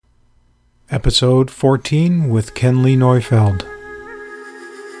Episode 14 with Kenley Neufeld.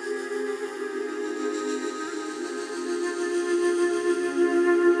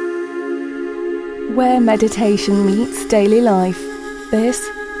 Where meditation meets daily life, this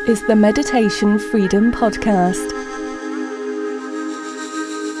is the Meditation Freedom Podcast.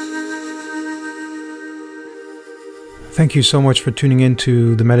 Thank you so much for tuning in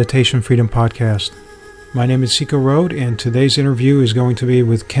to the Meditation Freedom Podcast. My name is Sika Road, and today's interview is going to be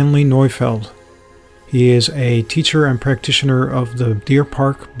with Kenley Neufeld. He is a teacher and practitioner of the Deer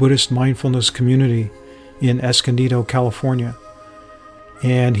Park Buddhist Mindfulness community in Escondido, California.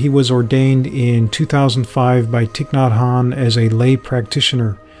 And he was ordained in 2005 by Thich Nhat Hanh as a lay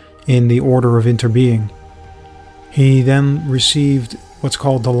practitioner in the Order of Interbeing. He then received what's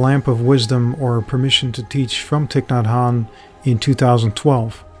called the Lamp of Wisdom, or permission to teach, from Thich Nhat Hanh in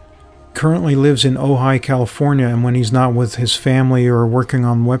 2012. Currently lives in Ojai, California, and when he's not with his family or working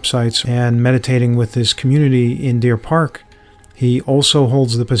on websites and meditating with his community in Deer Park, he also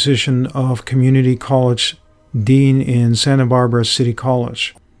holds the position of Community College Dean in Santa Barbara City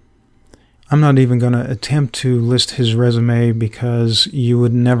College. I'm not even going to attempt to list his resume because you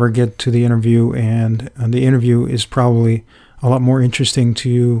would never get to the interview, and the interview is probably a lot more interesting to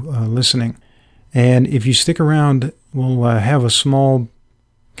you listening. And if you stick around, we'll have a small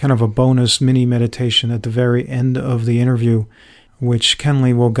kind of a bonus mini meditation at the very end of the interview, which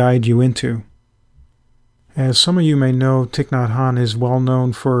Kenley will guide you into. As some of you may know, Thich Nhat Hanh is well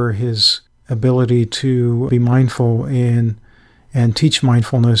known for his ability to be mindful and teach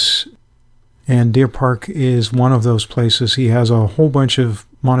mindfulness, and Deer Park is one of those places. He has a whole bunch of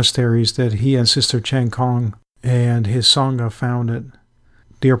monasteries that he and Sister Chang Kong and his Sangha founded.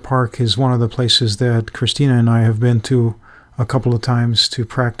 Deer Park is one of the places that Christina and I have been to a couple of times to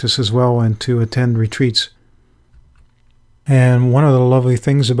practice as well and to attend retreats. And one of the lovely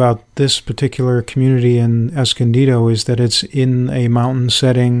things about this particular community in Escondido is that it's in a mountain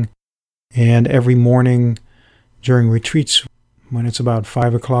setting, and every morning during retreats, when it's about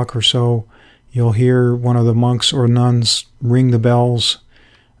 5 o'clock or so, you'll hear one of the monks or nuns ring the bells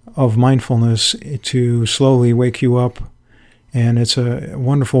of mindfulness to slowly wake you up. And it's a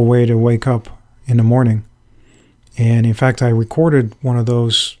wonderful way to wake up in the morning. And in fact, I recorded one of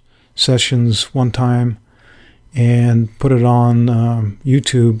those sessions one time and put it on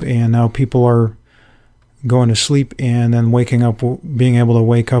YouTube, and now people are going to sleep and then waking up, being able to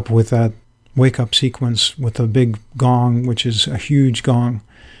wake up with that wake-up sequence with a big gong, which is a huge gong,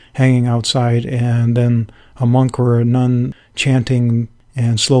 hanging outside, and then a monk or a nun chanting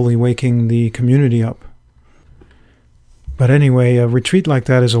and slowly waking the community up. But anyway, a retreat like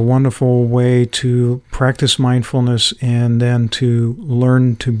that is a wonderful way to practice mindfulness and then to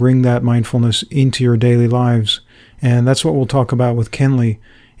learn to bring that mindfulness into your daily lives. And that's what we'll talk about with Kenley.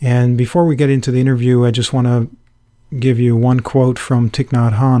 And before we get into the interview, I just want to give you one quote from Thich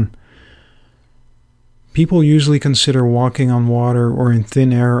Nhat Hanh. People usually consider walking on water or in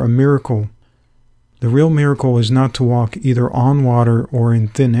thin air a miracle. The real miracle is not to walk either on water or in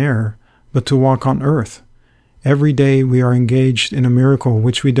thin air, but to walk on earth. Every day we are engaged in a miracle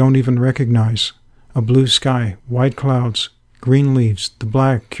which we don't even recognize. A blue sky, white clouds, green leaves, the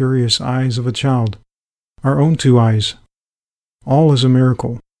black, curious eyes of a child, our own two eyes. All is a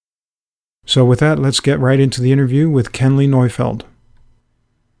miracle. So with that, let's get right into the interview with Kenley Neufeld.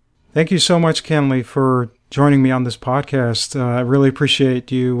 Thank you so much, Kenley, for joining me on this podcast. I really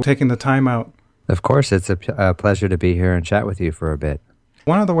appreciate you taking the time out. Of course, it's a pleasure to be here and chat with you for a bit.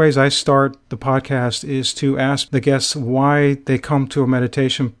 One of the ways I start the podcast is to ask the guests why they come to a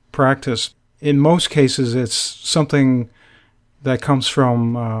meditation practice. In most cases, it's something that comes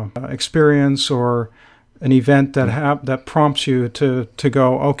from experience or an event that prompts you to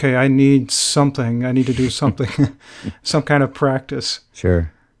go, okay, I need something. I need to do something, some kind of practice.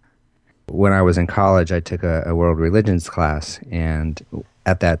 Sure. When I was in college, I took a world religions class, and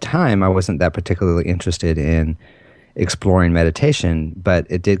at that time, I wasn't that particularly interested in exploring meditation, but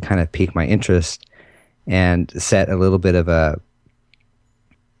it did kind of pique my interest and set a little bit of a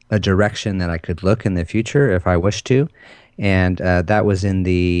direction that I could look in the future if I wished to. And that was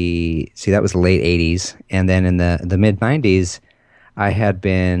that was the late 80s. And then in the mid-90s, I had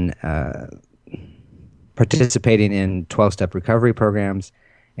been participating in 12-step recovery programs,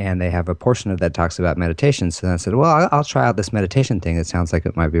 and they have a portion of that talks about meditation. So then I said, well, I'll try out this meditation thing. It sounds like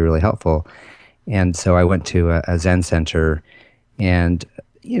it might be really helpful. And so I went to a Zen center, and,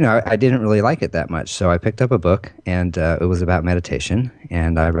 I didn't really like it that much. So I picked up a book, and it was about meditation,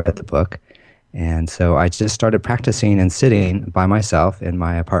 and I read the book. And so I just started practicing and sitting by myself in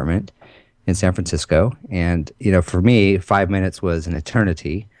my apartment in San Francisco. And, for me, 5 minutes was an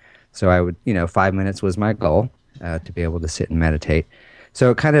eternity. So I would, 5 minutes was my goal to be able to sit and meditate.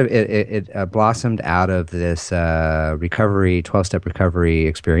 So it blossomed out of this recovery, 12-step recovery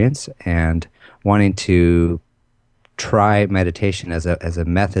experience, and wanting to try meditation as a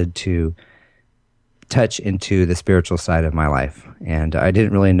method to touch into the spiritual side of my life. And I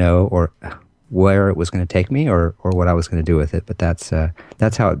didn't really know where it was going to take me or what I was going to do with it, but that's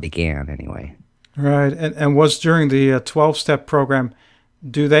how it began anyway. Right. And was during the 12-step program,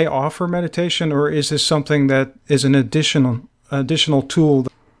 do they offer meditation, or is this something that is an additional tool?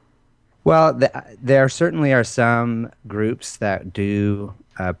 Well, there certainly are some groups that do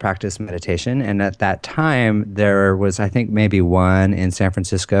practice meditation, and at that time there was, I think, maybe one in San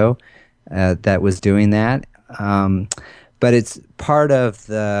Francisco that was doing that. But it's part of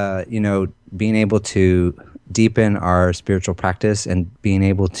the, being able to deepen our spiritual practice and being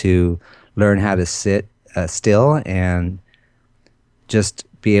able to learn how to sit still and just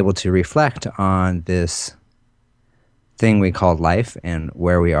be able to reflect on this thing we call life and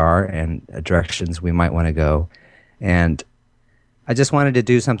where we are and directions we might want to go. And I just wanted to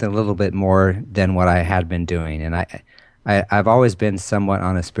do something a little bit more than what I had been doing. And I've always been somewhat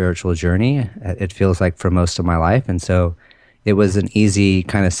on a spiritual journey, it feels like, for most of my life. And so it was an easy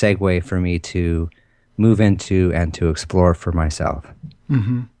kind of segue for me to move into and to explore for myself.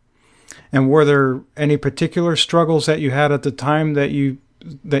 Mm-hmm. And were there any particular struggles that you had at the time that you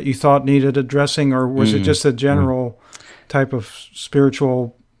thought needed addressing, or was it just a general type of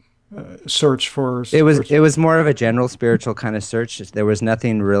spiritual search for? It was more of a general spiritual kind of search. There was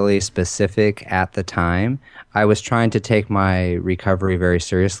nothing really specific at the time. I was trying to take my recovery very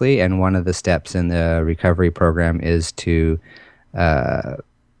seriously, and one of the steps in the recovery program is to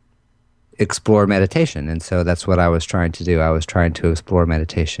explore meditation, and so that's what I was trying to do. I was trying to explore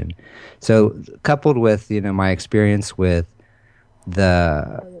meditation. So, coupled with my experience with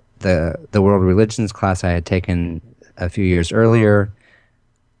the world religions class I had taken a few years earlier,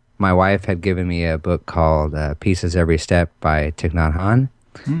 my wife had given me a book called Peace is Every Step by Thich Nhat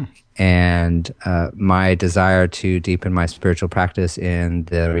Hanh, and my desire to deepen my spiritual practice in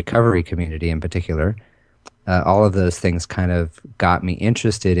the recovery community in particular. All of those things kind of got me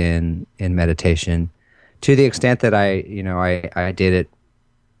interested in meditation, to the extent that I did it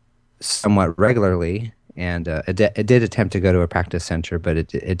somewhat regularly, and I did attempt to go to a practice center, but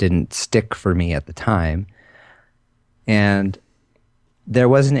it didn't stick for me at the time. And there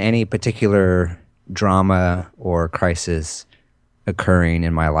wasn't any particular drama or crisis occurring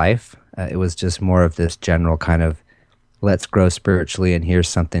in my life. It was just more of this general kind of, let's grow spiritually and here's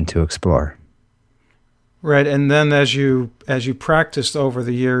something to explore. Right, and then as you practiced over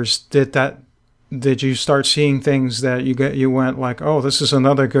the years, did you start seeing things that you went like, oh, this is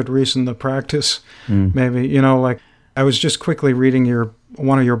another good reason to practice? Maybe, like I was just quickly reading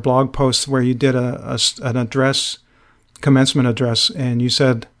one of your blog posts where you did an address, commencement address, and you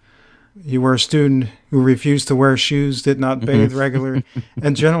said you were a student who refused to wear shoes, did not bathe regularly,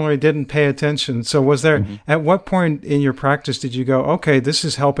 and generally didn't pay attention. So was there, at what point in your practice did you go, okay, this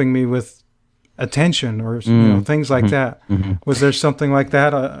is helping me with attention, or things like that? Was there something like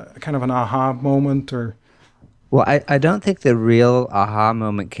that, kind of an aha moment? Or well, I don't think the real aha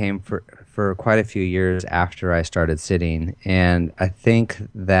moment came for quite a few years after I started sitting, and I think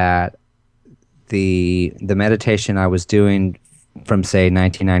that the meditation I was doing from, say,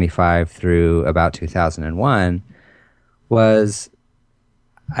 1995 through about 2001 was,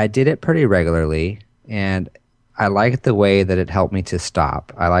 I did it pretty regularly, and I liked the way that it helped me to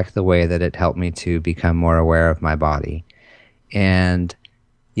stop. I liked the way that it helped me to become more aware of my body. And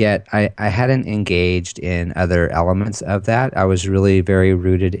yet I hadn't engaged in other elements of that. I was really very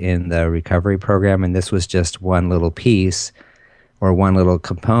rooted in the recovery program, and this was just one little piece or one little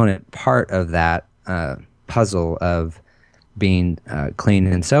component, part of that puzzle of being clean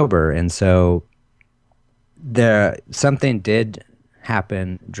and sober. And so something did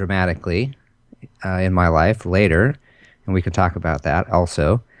happen dramatically in my life later, and we can talk about that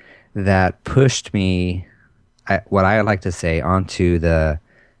also, that pushed me, what I like to say, onto the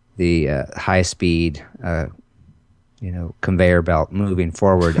high-speed conveyor belt, moving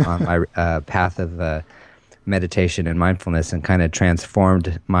forward on my path of meditation and mindfulness, and kind of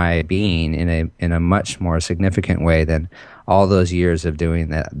transformed my being in a much more significant way than all those years of doing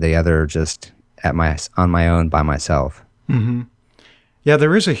the other just on my own by myself. Mm-hmm. Yeah,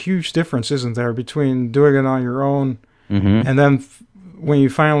 there is a huge difference, isn't there, between doing it on your own and then when you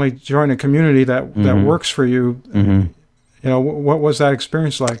finally join a community that works for you. What was that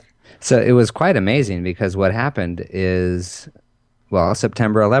experience like? So it was quite amazing, because what happened is, well,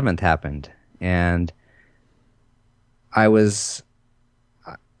 September 11th happened, and I was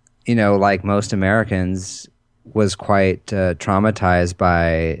like most Americans, was quite traumatized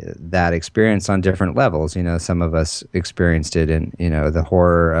by that experience on different levels. Some of us experienced it in, the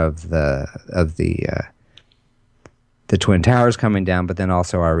horror of the Twin Towers coming down, but then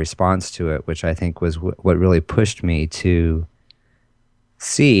also our response to it, which I think was what really pushed me to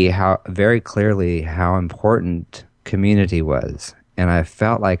see very clearly how important community was. And I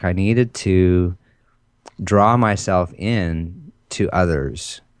felt like I needed to draw myself in to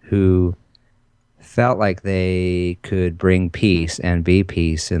others who felt like they could bring peace and be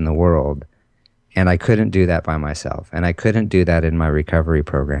peace in the world. And I couldn't do that by myself. And I couldn't do that in my recovery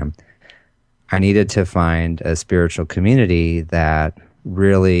program. I needed to find a spiritual community that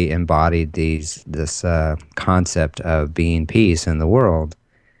really embodied this concept of being peace in the world.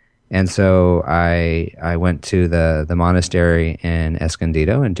 And so I went to the monastery in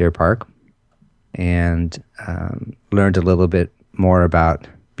Escondido in Deer Park and learned a little bit more about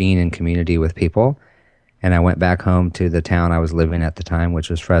being in community with people. And I went back home to the town I was living at the time, which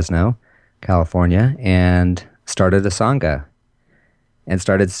was Fresno, California, and started a Sangha and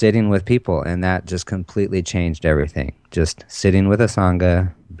started sitting with people. And that just completely changed everything. Just sitting with a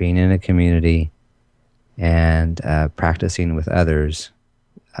Sangha, being in a community, and practicing with others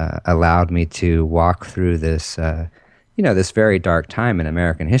allowed me to walk through this, this very dark time in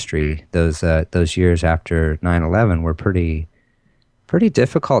American history. Those years after 9/11 were pretty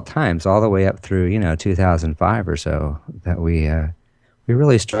difficult times, all the way up through 2005 or so, that we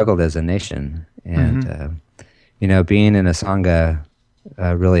really struggled as a nation. And being in a Sangha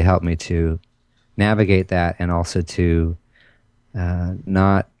really helped me to navigate that, and also to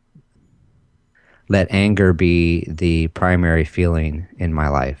not let anger be the primary feeling in my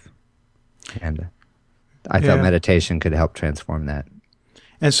life. And I felt meditation could help transform that.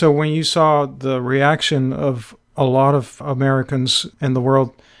 And so when you saw the reaction of a lot of Americans in the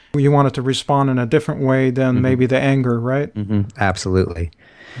world, you wanted to respond in a different way than maybe the anger, right? Absolutely.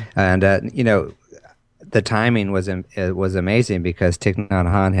 And, the timing was amazing, because Thich Nhat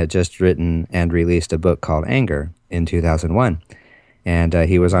Hanh had just written and released a book called Anger in 2001. And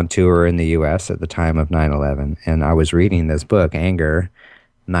he was on tour in the U.S. at the time of 9/11. And I was reading this book, Anger.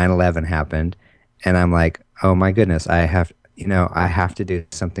 9/11 happened. And I'm like, oh my goodness, I have to do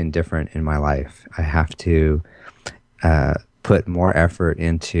something different in my life. I have to put more effort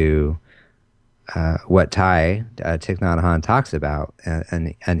into what Thich Nhat Hanh talks about.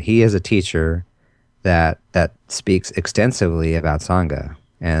 And he is a teacher that speaks extensively about Sangha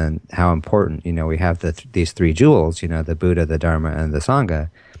and how important, we have these three jewels, the Buddha, the Dharma, and the Sangha.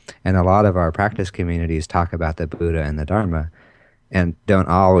 And a lot of our practice communities talk about the Buddha and the Dharma, and don't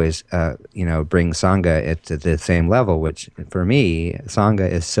always, bring Sangha at the same level, which for me, Sangha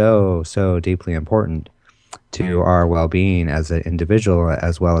is so, so deeply important to our well-being as an individual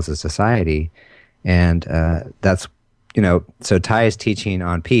as well as a society. And that's, so Thay's teaching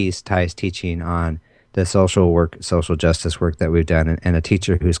on peace, Thay's teaching on the social justice work that we've done, and a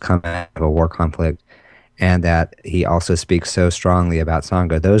teacher who's come out of a war conflict, and that he also speaks so strongly about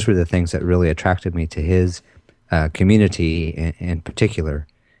Sangha. Those were the things that really attracted me to his community in particular.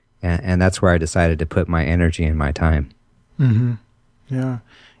 And that's where I decided to put my energy and my time. Yeah.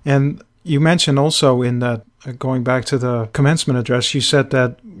 And you mentioned also in that, going back to the commencement address, you said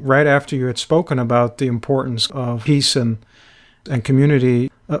that right after you had spoken about the importance of peace and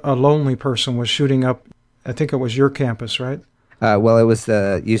community, a lonely person was shooting up, I think it was your campus, right? Well, it was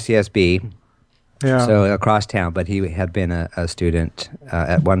the UCSB, so across town, but he had been a student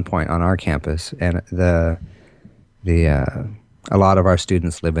at one point on our campus, and a lot of our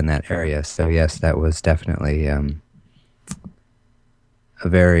students live in that area. So yes, that was definitely a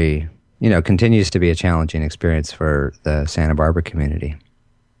very, continues to be a challenging experience for the Santa Barbara community.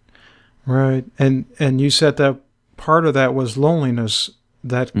 Right. And you said that part of that was loneliness,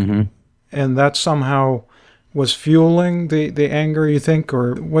 and that somehow was fueling the anger, you think,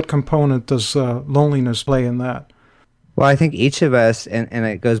 or what component does loneliness play in that? Well, I think each of us, and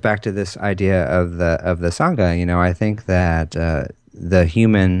it goes back to this idea of the Sangha, I think that the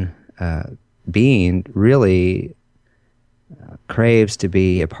human being really craves to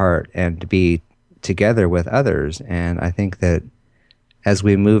be apart and to be together with others. And I think that as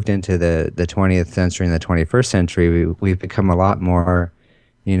we moved into the 20th century and the 21st century, we've become a lot more,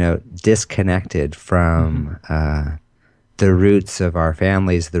 disconnected from the roots of our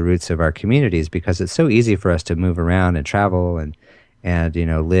families, the roots of our communities, because it's so easy for us to move around and travel and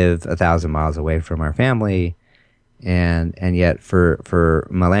live 1,000 miles away from our family. And yet for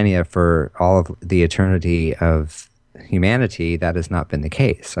millennia, for all of the eternity of humanity, that has not been the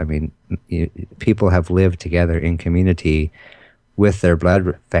case. I mean, people have lived together in community with their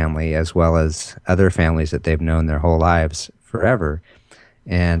blood family as well as other families that they've known their whole lives forever.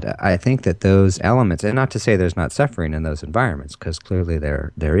 And I think that those elements, and not to say there's not suffering in those environments, because clearly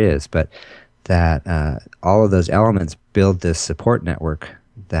there is, but that all of those elements build this support network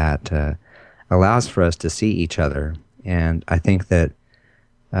that allows for us to see each other. And I think that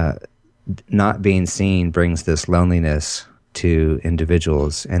not being seen brings this loneliness to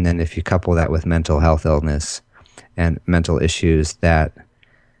individuals. And then if you couple that with mental health illness and mental issues, that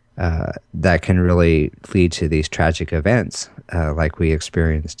can really lead to these tragic events like we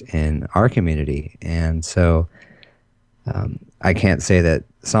experienced in our community. And so I can't say that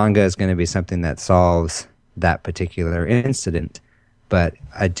Sangha is going to be something that solves that particular incident, but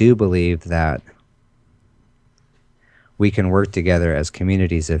I do believe that we can work together as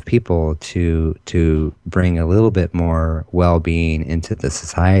communities of people to bring a little bit more well-being into the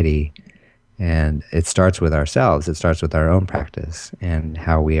society. And it starts with ourselves. It starts with our own practice and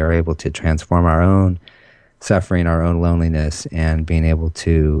how we are able to transform our own suffering, our own loneliness, and being able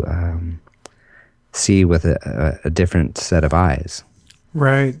to see with a different set of eyes.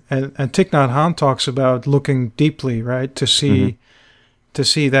 Right. And Thich Nhat Hanh talks about looking deeply, right? To see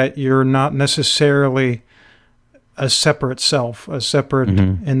that you're not necessarily a separate self, a separate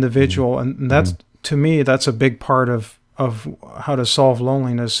individual. And that's, to me, that's a big part of how to solve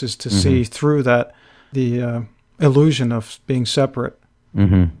loneliness, is to see through that, the illusion of being separate.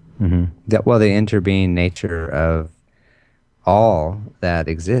 Well, the interbeing nature of all that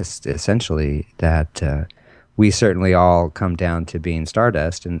exists, essentially, that we certainly all come down to being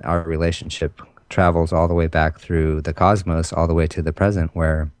stardust, and our relationship travels all the way back through the cosmos, all the way to the present,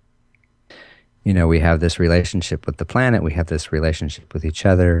 where, you know, we have this relationship with the planet, we have this relationship with each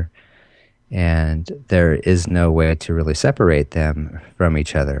other, and there is no way to really separate them from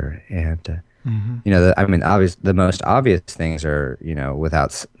each other. And you know, the most obvious things are, you know,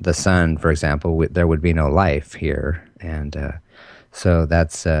 without the sun, for example, there would be no life here. And so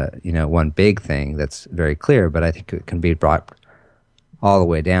that's, you know, one big thing that's very clear, but I think it can be brought all the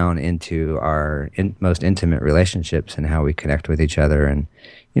way down into our most intimate relationships and how we connect with each other. And,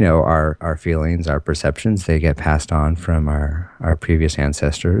 you know, our feelings, our perceptions, they get passed on from our previous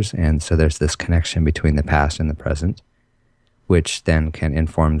ancestors. And so there's this connection between the past and the present, which then can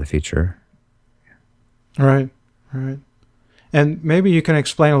inform the future. Right. And maybe you can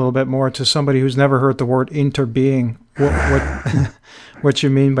explain a little bit more to somebody who's never heard the word interbeing, what you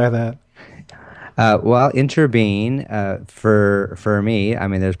mean by that. Well, interbeing, for me, I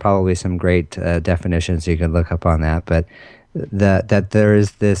mean, there's probably some great definitions you could look up on that, but that there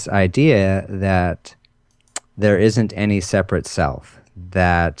is this idea that there isn't any separate self,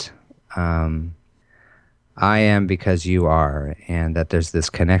 that I am because you are, and that there's this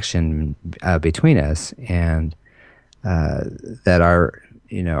connection between us, and that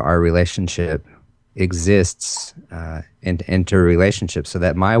our relationship exists in interrelationship, so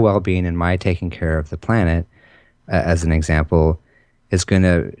that my well-being and my taking care of the planet, as an example, is going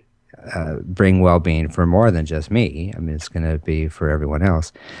to bring well-being for more than just me. I mean, it's going to be for everyone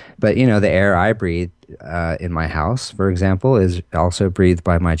else. But, you know, the air I breathe in my house, for example, is also breathed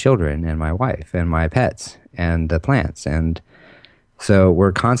by my children and my wife and my pets and the plants. And so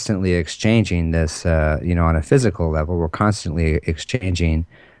we're constantly exchanging this, you know, on a physical level, we're constantly exchanging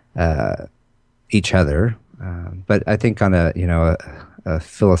each other. But I think on a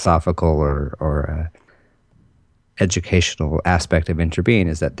philosophical or a educational aspect of interbeing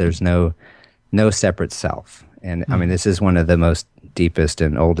is that there's no separate self. And I mean, this is one of the most deepest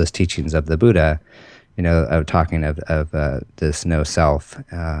and oldest teachings of the Buddha, you know, of talking of this no self,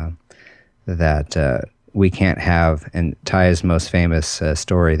 that we can't have. And Thay's most famous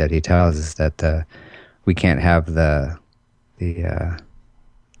story that he tells is that we can't have the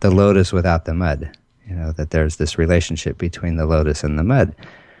lotus without the mud. You know, that there's this relationship between the lotus and the mud.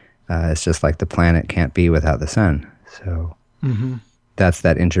 It's just like the planet can't be without the sun. So that's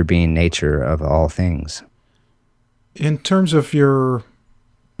that interbeing nature of all things. In terms of your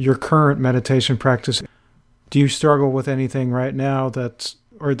current meditation practice, do you struggle with anything right now that's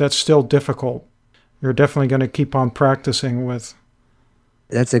still difficult? You're definitely going to keep on practicing with.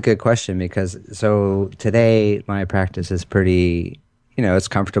 That's a good question, because so today my practice is pretty, you know, it's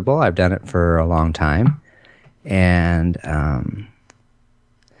comfortable. I've done it for a long time. And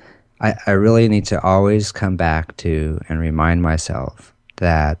I really need to always come back to and remind myself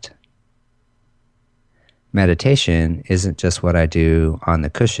that meditation isn't just what I do on the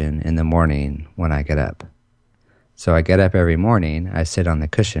cushion in the morning when I get up. So I get up every morning, I sit on the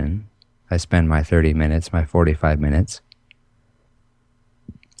cushion, I spend my 30 minutes, my 45 minutes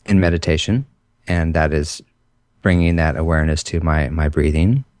in meditation, and that is bringing that awareness to my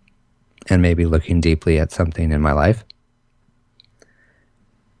breathing and maybe looking deeply at something in my life.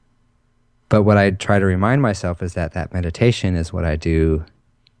 But what I try to remind myself is that meditation is what I do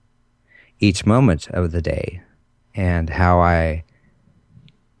each moment of the day, and how I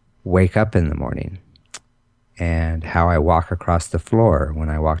wake up in the morning, and how I walk across the floor when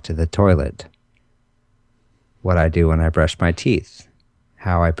I walk to the toilet, what I do when I brush my teeth,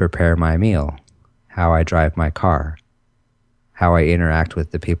 how I prepare my meal, how I drive my car, how I interact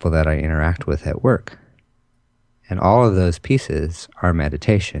with the people that I interact with at work. And all of those pieces are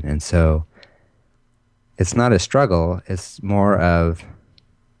meditation. And so it's not a struggle, it's more of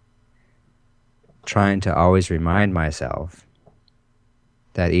trying to always remind myself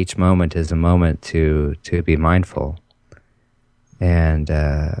that each moment is a moment to be mindful and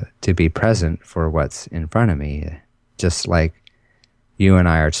to be present for what's in front of me. Just like you and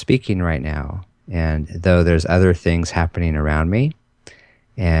I are speaking right now, and though there's other things happening around me,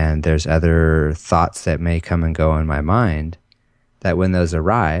 and there's other thoughts that may come and go in my mind, that when those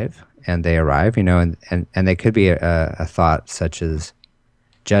arrive, and they arrive, and they could be a thought such as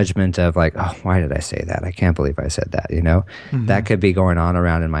judgment of like, oh, why did I say that? I can't believe I said that, Mm-hmm. That could be going on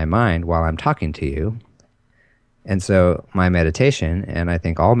around in my mind while I'm talking to you. And so my meditation, and I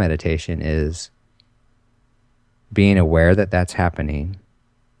think all meditation, is being aware that that's happening,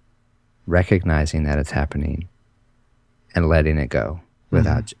 recognizing that it's happening, and letting it go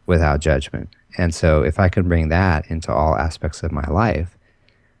without judgment. And so if I can bring that into all aspects of my life,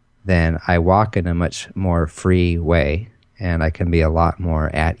 then I walk in a much more free way, and I can be a lot more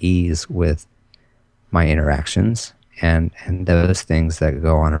at ease with my interactions and those things that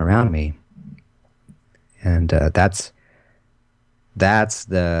go on around me. And that's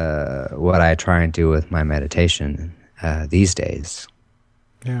what I try and do with my meditation these days.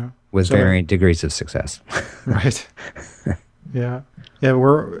 Yeah, with varying degrees of success. Right. Yeah.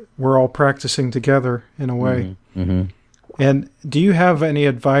 We're all practicing together in a way. Mm-hmm. Mm-hmm. And do you have any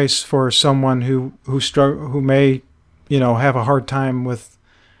advice for someone who may, have a hard time with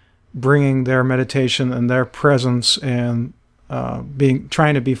bringing their meditation and their presence and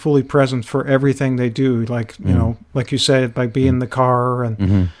trying to be fully present for everything they do, like like you said, like be in the car and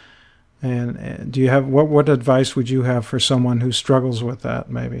mm-hmm. and do you have what advice would you have for someone who struggles with that?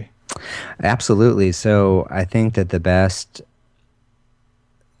 Maybe. Absolutely. So I think that the best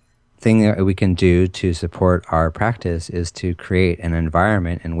thing that we can do to support our practice is to create an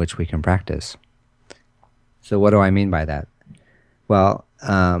environment in which we can practice. So what do I mean by that? Well,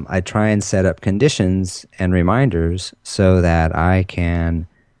 I try and set up conditions and reminders so that I can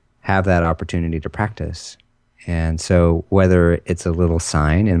have that opportunity to practice. And so whether it's a little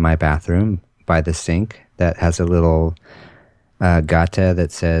sign in my bathroom by the sink that has a little gata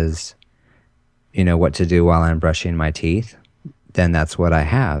that says, what to do while I'm brushing my teeth, then that's what I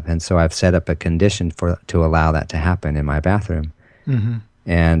have. And so I've set up a condition to allow that to happen in my bathroom. Mm-hmm.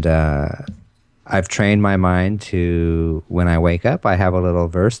 And I've trained my mind to, when I wake up, I have a little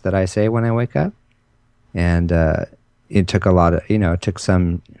verse that I say when I wake up. And it took it took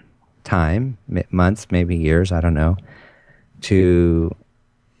some time, months, maybe years, I don't know, to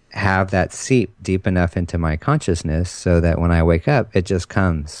have that seep deep enough into my consciousness so that when I wake up, it just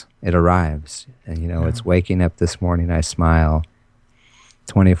comes, it arrives. And, It's waking up this morning, I smile.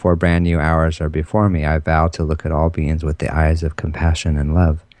 24 brand new hours are before me. I vow to look at all beings with the eyes of compassion and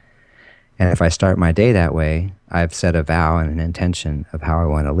love. And if I start my day that way, I've set a vow and an intention of how I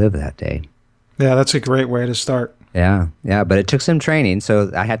want to live that day. Yeah, that's a great way to start. Yeah, but it took some training,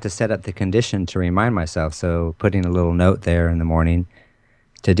 so I had to set up the condition to remind myself. So putting a little note there in the morning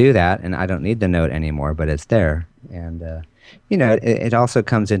to do that, and I don't need the note anymore, but it's there. And, it also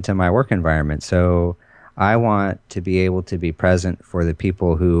comes into my work environment. So I want to be able to be present for the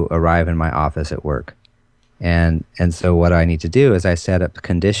people who arrive in my office at work. And so what I need to do is I set up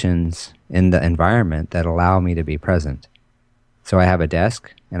conditions in the environment that allow me to be present. So I have a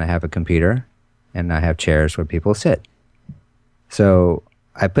desk, and I have a computer, and I have chairs where people sit. So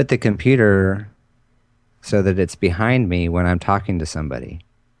I put the computer so that it's behind me when I'm talking to somebody.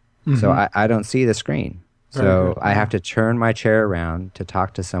 Mm-hmm. So I don't see the screen. So I have to turn my chair around to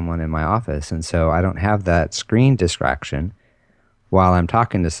talk to someone in my office. And so I don't have that screen distraction while I'm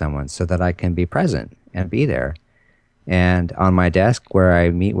talking to someone so that I can be present and be there. And on my desk where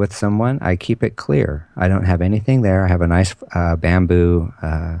I meet with someone, I keep it clear. I don't have anything there. I have a nice bamboo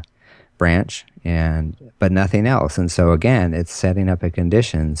branch, but nothing else. And so again, it's setting up a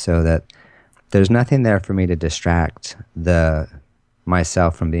condition so that there's nothing there for me to distract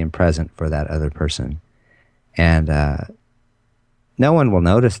myself from being present for that other person. And no one will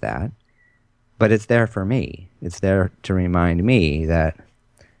notice that, but it's there for me. It's there to remind me that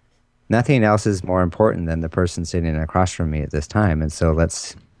nothing else is more important than the person sitting across from me at this time. And so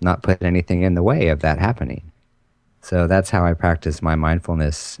let's not put anything in the way of that happening. So that's how I practice my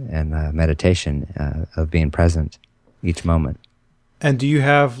mindfulness and meditation of being present each moment. And do you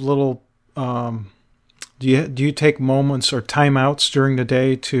have little, do you take moments or timeouts during the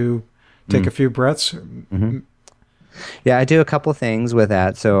day to take a few breaths? Mm-hmm. Yeah, I do a couple things with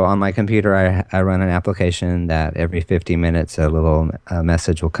that. So on my computer, I run an application that every 50 minutes a little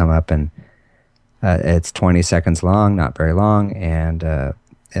message will come up, and it's 20 seconds long, not very long, and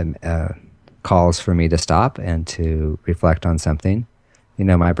calls for me to stop and to reflect on something,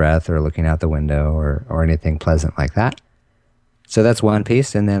 my breath or looking out the window or anything pleasant like that. So that's one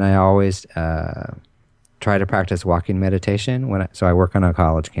piece. And then I always try to practice walking meditation. So I work on a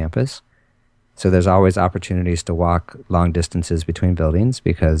college campus. So there's always opportunities to walk long distances between buildings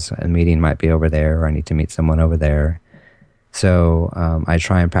because a meeting might be over there or I need to meet someone over there. So I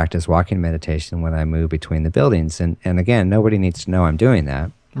try and practice walking meditation when I move between the buildings. And again, nobody needs to know I'm doing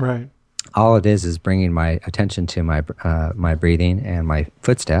that. Right. All it is bringing my attention to my breathing and my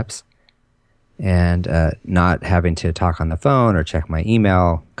footsteps, and not having to talk on the phone or check my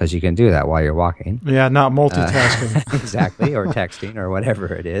email, because you can do that while you're walking. Yeah, not multitasking. Exactly, or texting or whatever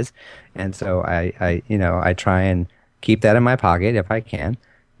it is. And so I try and keep that in my pocket if I can,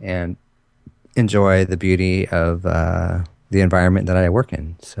 and enjoy the beauty of the environment that I work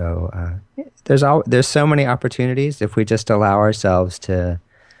in. So there's so many opportunities if we just allow ourselves to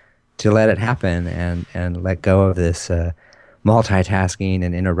let it happen and let go of this multitasking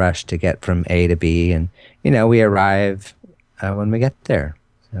and in a rush to get from A to B. And, we arrive when we get there.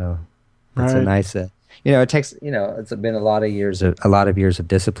 So it's a nice, it takes, it's been a lot of years of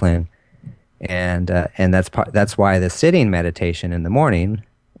discipline. And that's why the sitting meditation in the morning,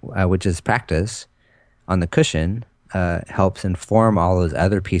 which is practice on the cushion, helps inform all those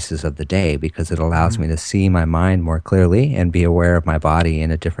other pieces of the day, because it allows me to see my mind more clearly and be aware of my body in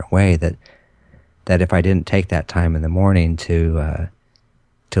a different way that if I didn't take that time in the morning to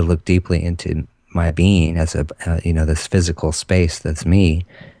look deeply into my being as this physical space that's me,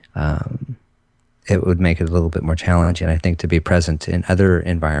 it would make it a little bit more challenging, I think, to be present in other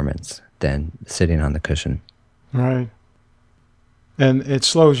environments than sitting on the cushion. Right. And it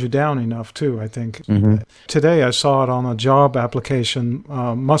slows you down enough, too, I think. Mm-hmm. Today I saw it on a job application,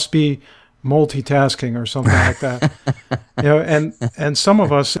 must be multitasking or something like that. And some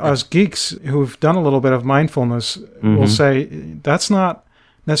of us as geeks who've done a little bit of mindfulness will say, that's not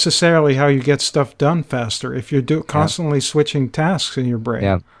necessarily how you get stuff done faster if you're constantly switching tasks in your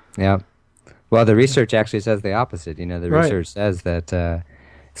brain. Yeah. Well, the research actually says the opposite. The research says that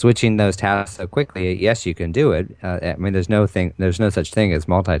switching those tasks so quickly, yes, you can do it. There's no such thing as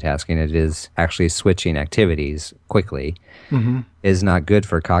multitasking. It is actually switching activities quickly is not good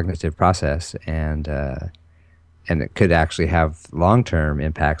for cognitive process, and it could actually have long-term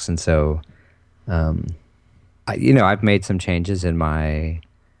impacts. And so, I've made some changes in my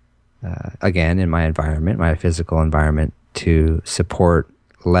environment, my physical environment, to support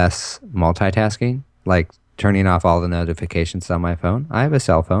less multitasking, like turning off all the notifications on my phone. I have a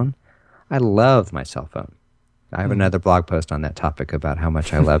cell phone. I love my cell phone. I have another blog post on that topic about how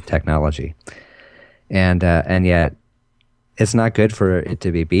much I love technology. And yet, it's not good for it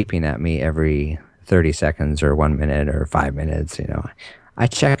to be beeping at me every 30 seconds or 1 minute or 5 minutes. I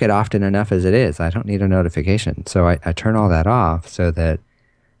check it often enough as it is. I don't need a notification. So I turn all that off so that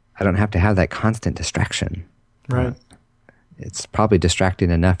I don't have to have that constant distraction. Right. It's probably distracting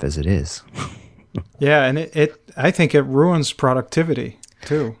enough as it is. Yeah, and I think it ruins productivity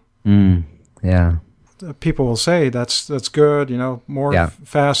too. Yeah. People will say that's good, more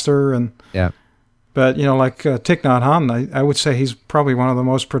faster, and but like Thich Nhat Hanh, I would say he's probably one of the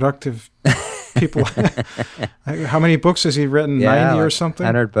most productive people. How many books has he written? 90 or something?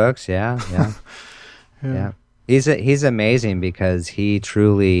 100 books. Yeah. He's amazing because he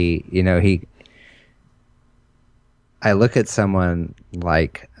truly, I look at someone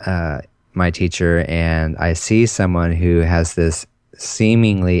like my teacher, and I see someone who has this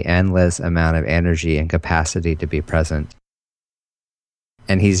seemingly endless amount of energy and capacity to be present.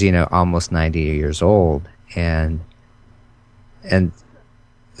 And he's, almost 90 years old. And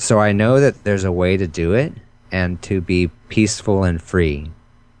so I know that there's a way to do it and to be peaceful and free,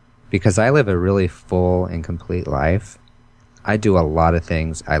 because I live a really full and complete life. I do a lot of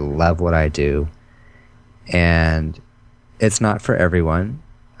things. I love what I do. And it's not for everyone.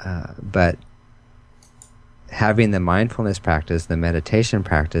 But having the mindfulness practice, the meditation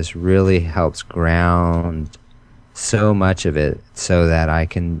practice, really helps ground so much of it so that I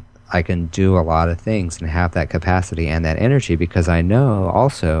can I can do a lot of things and have that capacity and that energy because I know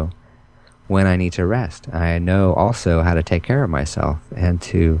also when I need to rest. I know also how to take care of myself and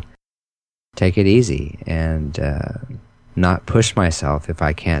to take it easy and not push myself if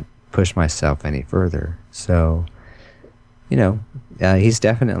I can't push myself any further. So, he's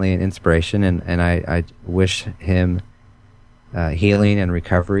definitely an inspiration, and I wish him healing and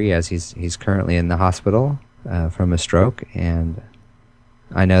recovery as he's currently in the hospital from a stroke. And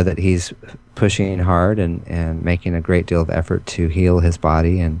I know that he's pushing hard and making a great deal of effort to heal his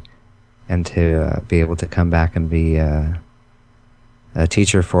body and to be able to come back and be a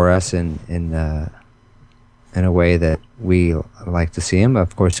teacher for us in a way that we like to see him.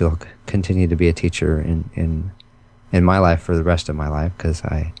 Of course, he'll continue to be a teacher in my life for the rest of my life because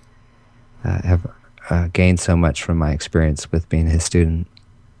I have gained so much from my experience with being his student.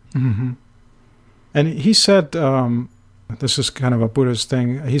 Mm-hmm. And he said, this is kind of a Buddhist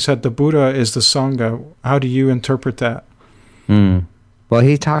thing, he said the Buddha is the Sangha. How do you interpret that? Well,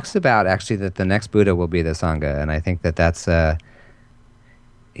 he talks about actually that the next Buddha will be the Sangha, and I think that's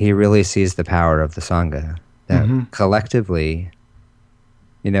he really sees the power of the Sangha. That collectively,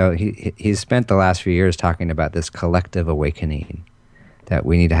 he's spent the last few years talking about this collective awakening, that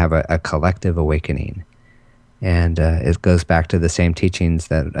we need to have a collective awakening. And it goes back to the same teachings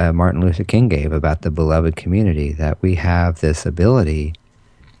that Martin Luther King gave about the beloved community, that we have this ability,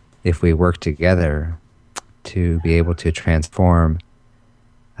 if we work together, to be able to transform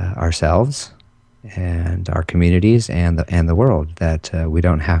ourselves and our communities and the world, that we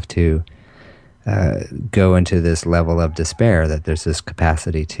don't have to go into this level of despair, that there's this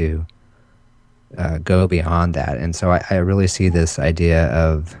capacity to go beyond that. And so I really see this idea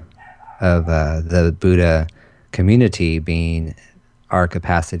of the Buddha community being our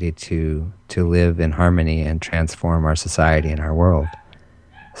capacity to live in harmony and transform our society and our world.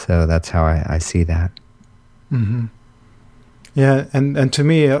 So that's how I see that. Mm-hmm. Yeah, and to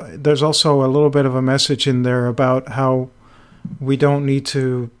me, there's also a little bit of a message in there about how we don't need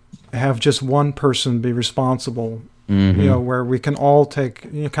to have just one person be responsible, where we can all take,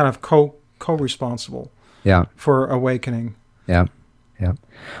 kind of co-responsible for awakening. Yeah.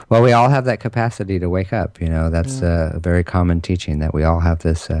 Well, we all have that capacity to wake up. That's a very common teaching, that we all have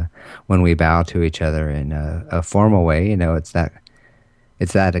this when we bow to each other in a formal way. It's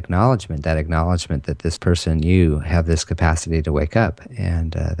that acknowledgement that this person, you have this capacity to wake up,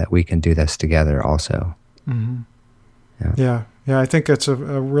 and that we can do this together also. Mm-hmm. Yeah. I think that's a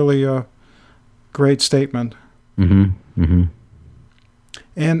really great statement. Mm-hmm. Mm-hmm.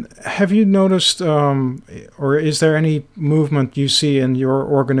 And have you noticed, or is there any movement you see in your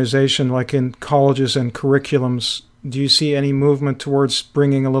organization, like in colleges and curriculums? Do you see any movement towards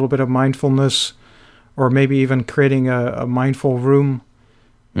bringing a little bit of mindfulness, or maybe even creating a mindful room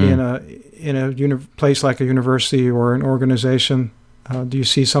in a place like a university or an organization? Do you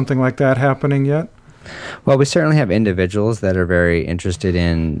see something like that happening yet? Well, we certainly have individuals that are very interested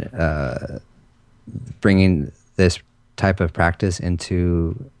in bringing this type of practice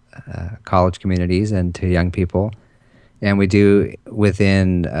into college communities and to young people. And we do,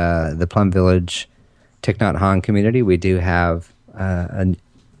 within the Plum Village Thich Nhat Hanh community, we do have an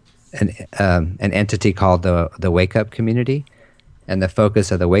entity called the Wake Up Community. And the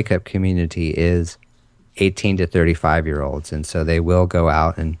focus of the Wake Up Community is 18 to 35-year-olds. And so they will go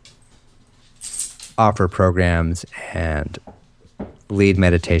out and offer programs and lead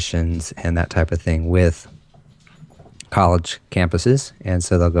meditations and that type of thing with college campuses. And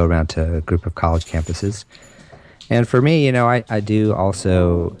so they'll go around to a group of college campuses. And for me, I do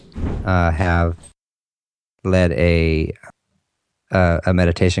also have led a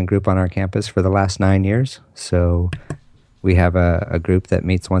meditation group on our campus for the last 9 years. So we have a group that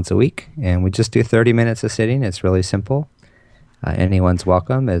meets once a week, and we just do 30 minutes of sitting. It's really simple. Anyone's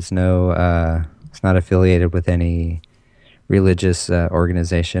welcome. It's not affiliated with any religious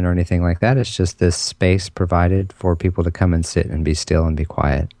organization or anything like that. It's just this space provided for people to come and sit and be still and be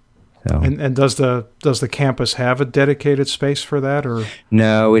quiet. So, and does the campus have a dedicated space for that, or?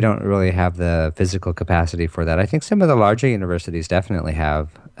 No, we don't really have the physical capacity for that. I think some of the larger universities definitely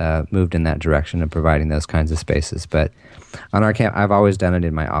have moved in that direction of providing those kinds of spaces. But on our camp, I've always done it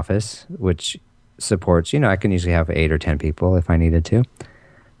in my office, which supports, I can usually have 8 or 10 people if I needed to.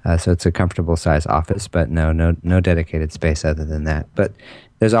 So it's a comfortable size office, but no dedicated space other than that. But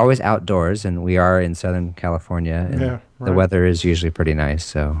there's always outdoors, and we are in Southern California, and the weather is usually pretty nice,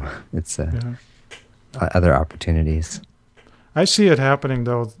 so it's other opportunities. I see it happening,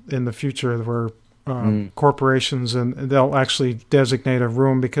 though, in the future where corporations, and they'll actually designate a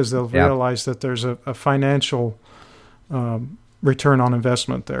room because they'll realize that there's a financial return on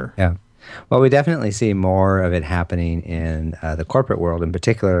investment there. Yeah. Well, we definitely see more of it happening in the corporate world, and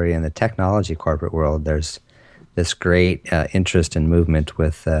particularly in the technology corporate world. There's this great interest and movement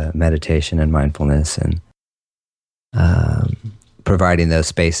with meditation and mindfulness, and providing those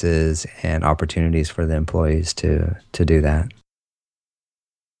spaces and opportunities for the employees to do that.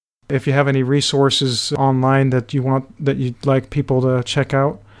 If you have any resources online that you'd like people to check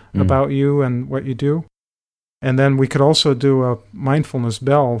out about you and what you do. And then we could also do a mindfulness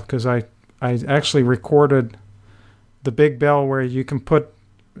bell, because I actually recorded the big bell where you can put,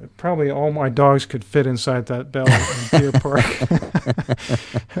 probably all my dogs could fit inside that bell in Deer Park.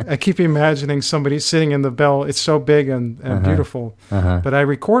 I keep imagining somebody sitting in the bell. It's so big and beautiful. But I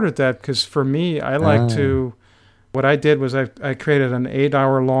recorded that because for me, I like to, what I did was I created an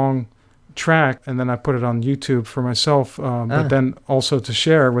 8-hour long track, and then I put it on YouTube for myself, but then also to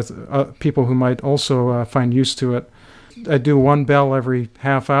share with people who might also find use to it. I do one bell every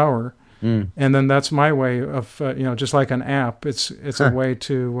half hour, and then that's my way of, just like an app. It's a way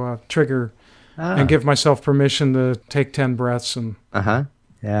to trigger and give myself permission to take 10 breaths. And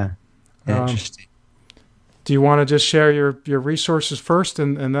yeah, interesting. Do you want to just share your resources first,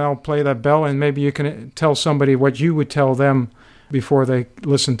 and then I'll play that bell, and maybe you can tell somebody what you would tell them before they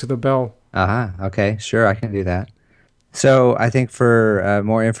listen to the bell? Okay, sure, I can do that. So I think for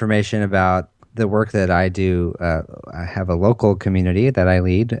more information about the work that I do, I have a local community that I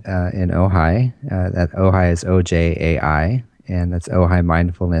lead in Ojai. That Ojai is OJAI, and that's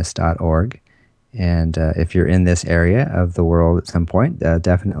ohaimindfulness.org. And if you're in this area of the world at some point,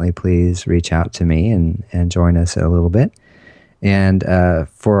 definitely please reach out to me and join us a little bit. And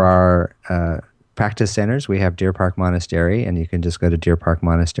for our practice centers, we have Deer Park Monastery, and you can just go to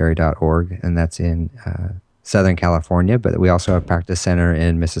deerparkmonastery.org, and that's in Southern California. But we also have a practice center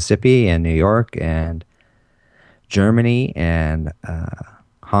in Mississippi and New York and Germany and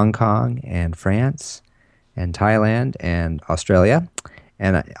Hong Kong and France and Thailand and Australia.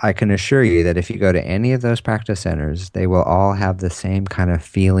 And I can assure you that if you go to any of those practice centers, they will all have the same kind of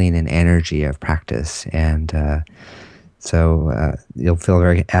feeling and energy of practice. And so you'll feel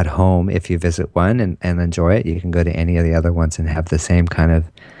very at home if you visit one and enjoy it. You can go to any of the other ones and have the same kind of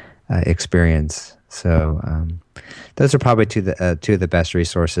experience. So those are probably two of the best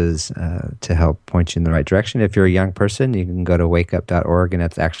resources to help point you in the right direction. If you're a young person, you can go to wakeup.org, and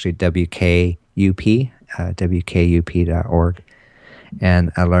that's actually WKUP, WKUP.org.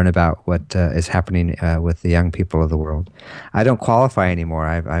 And I learn about what is happening with the young people of the world. I don't qualify anymore.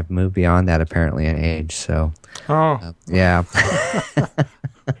 I've moved beyond that apparently in age. So, yeah.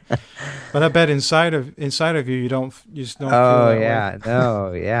 But I bet inside of you, you just don't. Oh feel that yeah, way.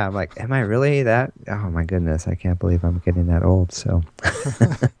 No, yeah. I'm like, am I really that? Oh my goodness, I can't believe I'm getting that old. So,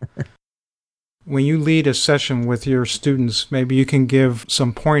 when you lead a session with your students, maybe you can give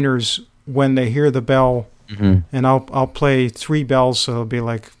some pointers when they hear the bell. And I'll play 3 bells, so it'll be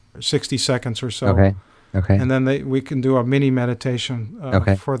like 60 seconds or so. Okay. And then we can do a mini meditation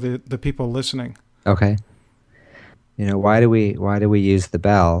for the people listening. Okay. Why do we use the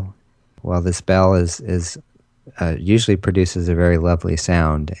bell? Well, this bell is usually produces a very lovely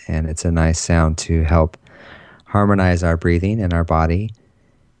sound, and it's a nice sound to help harmonize our breathing and our body.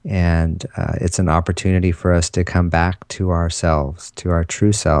 And it's an opportunity for us to come back to ourselves, to our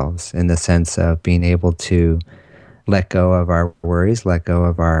true selves, in the sense of being able to let go of our worries, let go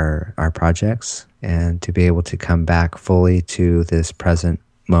of our projects, and to be able to come back fully to this present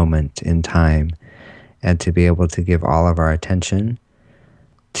moment in time, and to be able to give all of our attention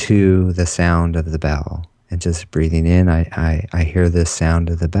to the sound of the bell. And just breathing in, I hear this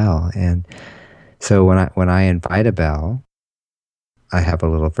sound of the bell. And so when I invite a bell, I have a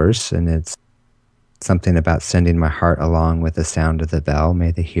little verse, and it's something about sending my heart along with the sound of the bell.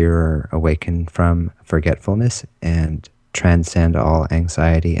 May the hearer awaken from forgetfulness and transcend all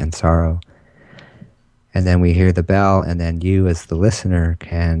anxiety and sorrow. And then we hear the bell, and then you as the listener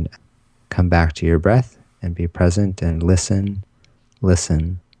can come back to your breath and be present and listen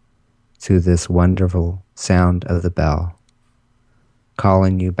to this wonderful sound of the bell,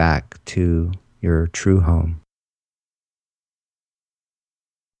 calling you back to your true home.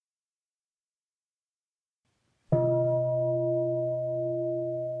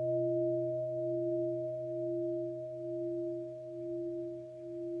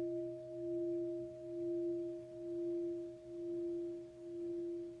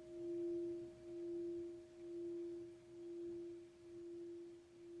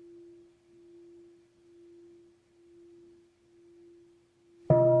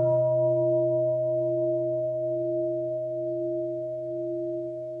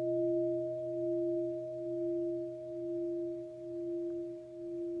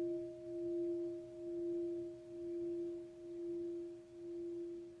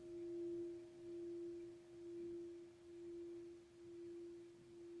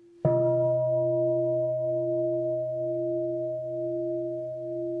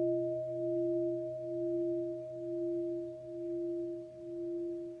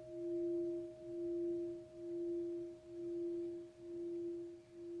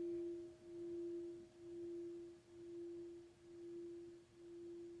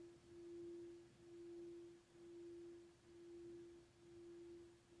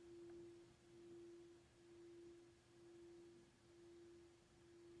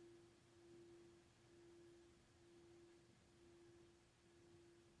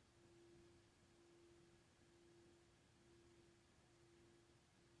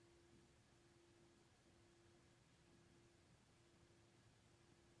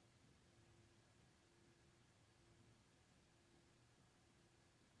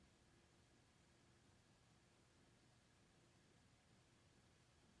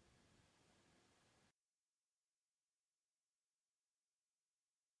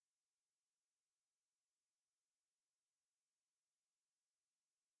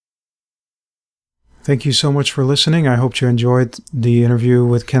 Thank you so much for listening. I hope you enjoyed the interview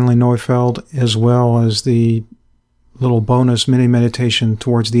with Kenley Neufeld, as well as the little bonus mini meditation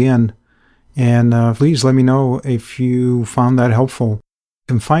towards the end. And please let me know if you found that helpful.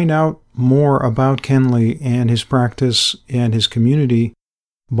 You can find out more about Kenley and his practice and his community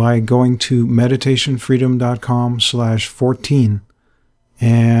by going to meditationfreedom.com/14.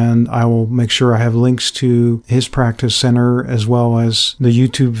 And I will make sure I have links to his practice center, as well as the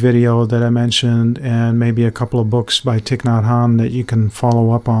YouTube video that I mentioned, and maybe a couple of books by Thich Nhat Hanh that you can follow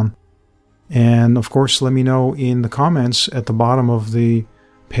up on. And of course, let me know in the comments at the bottom of the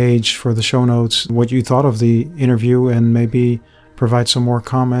page for the show notes what you thought of the interview, and maybe provide some more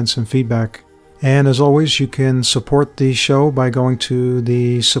comments and feedback. And as always, you can support the show by going to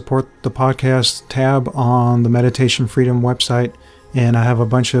the Support the Podcast tab on the Meditation Freedom website. And I have a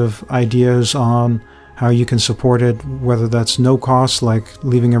bunch of ideas on how you can support it, whether that's no cost, like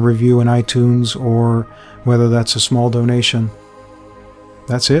leaving a review in iTunes, or whether that's a small donation.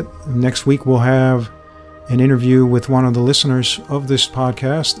 That's it. Next week we'll have an interview with one of the listeners of this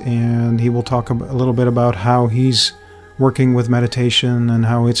podcast, and he will talk a little bit about how he's working with meditation and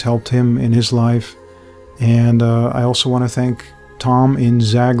how it's helped him in his life. And I also want to thank Tom in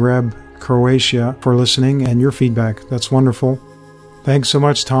Zagreb, Croatia, for listening and your feedback. That's wonderful. Thanks so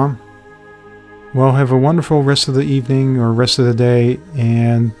much, Tom. Well, have a wonderful rest of the evening or rest of the day,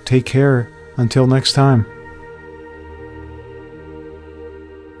 and take care until next time.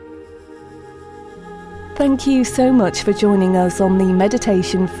 Thank you so much for joining us on the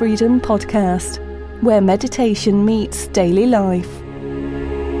Meditation Freedom Podcast, where meditation meets daily life.